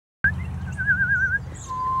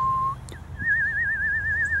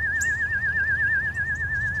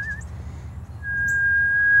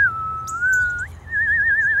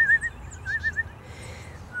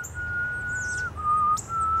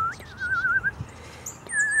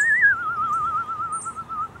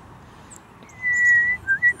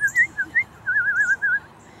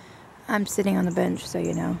I'm sitting on the bench, so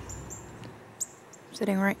you know. I'm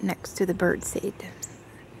sitting right next to the bird seat.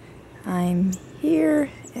 I'm here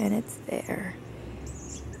and it's there.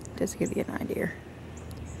 Just to give you an idea.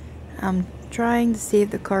 I'm trying to see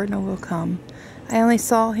if the cardinal will come. I only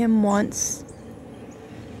saw him once.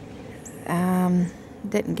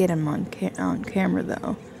 Didn't get him on camera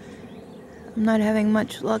though. I'm not having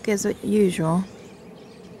much luck as usual,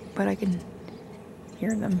 but I can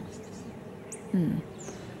hear them.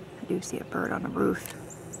 I do see a bird on the roof.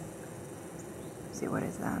 Let's see, what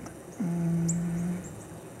is that?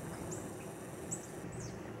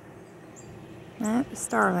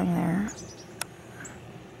 Starling there.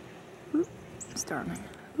 Oop, starling.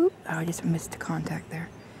 Oop, oh, I just missed the contact there.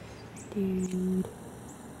 Dude.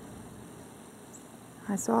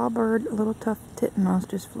 I saw a bird, a little tough titmouse,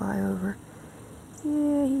 just fly over.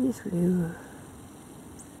 Yeah, he just flew.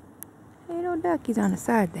 Hey, no duckies on the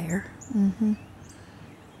side there.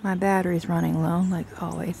 My battery's running low, like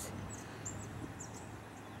always.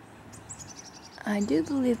 I do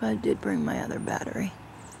believe I did bring my other battery.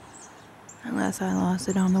 Unless I lost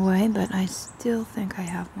it on the way, but I still think I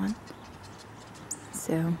have one.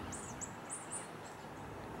 So,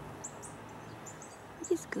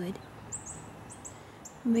 which is good.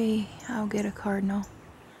 Maybe I'll get a cardinal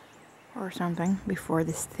or something before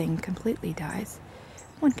this thing completely dies.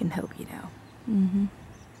 One can hope, you know.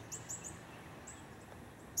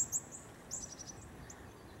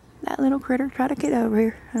 That little critter tried to get over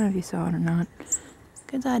here. I don't know if you saw it or not,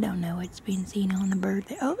 because I don't know what's been seen on the bird.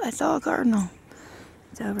 Oh, I saw a cardinal.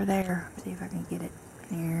 It's over there. Let's see if I can get it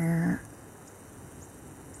here.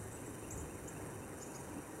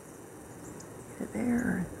 Is it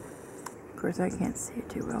there? Of course, I can't see it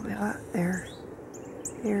too well, but there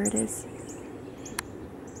it is.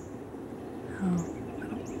 Oh.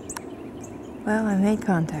 Well, I made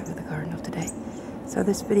contact with the cardinal today, so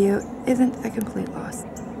this video isn't a complete loss.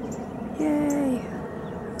 Yay!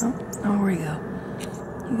 Oh, where we go?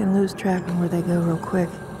 You can lose track of where they go real quick.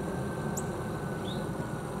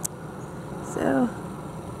 So,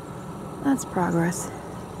 that's progress.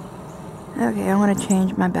 Okay, I want to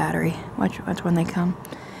change my battery. Watch when they come.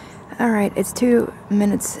 Alright, it's 2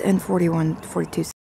 minutes and 42 seconds.